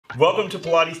Welcome to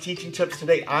Pilates Teaching Tips.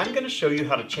 Today I'm going to show you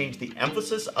how to change the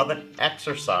emphasis of an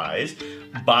exercise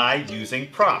by using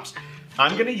props.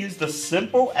 I'm going to use the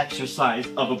simple exercise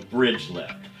of a bridge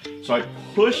lift. So I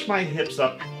push my hips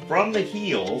up from the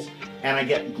heels and I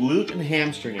get glute and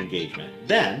hamstring engagement.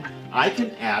 Then I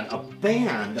can add a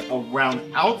band around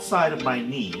outside of my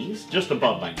knees, just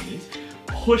above my knees,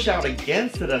 push out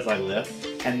against it as I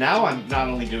lift, and now I'm not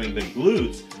only doing the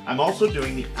glutes, I'm also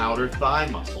doing the outer thigh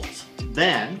muscles.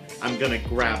 Then I'm gonna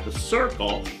grab the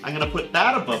circle, I'm gonna put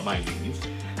that above my knees,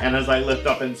 and as I lift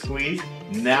up and squeeze,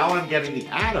 now I'm getting the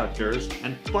adductors,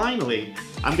 and finally,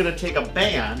 I'm gonna take a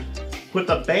band, put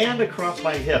the band across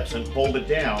my hips and hold it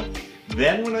down.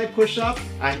 Then when I push up,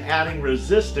 I'm adding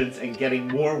resistance and getting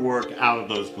more work out of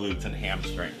those glutes and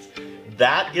hamstrings.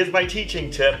 That is my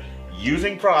teaching tip,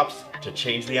 using props to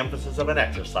change the emphasis of an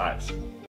exercise.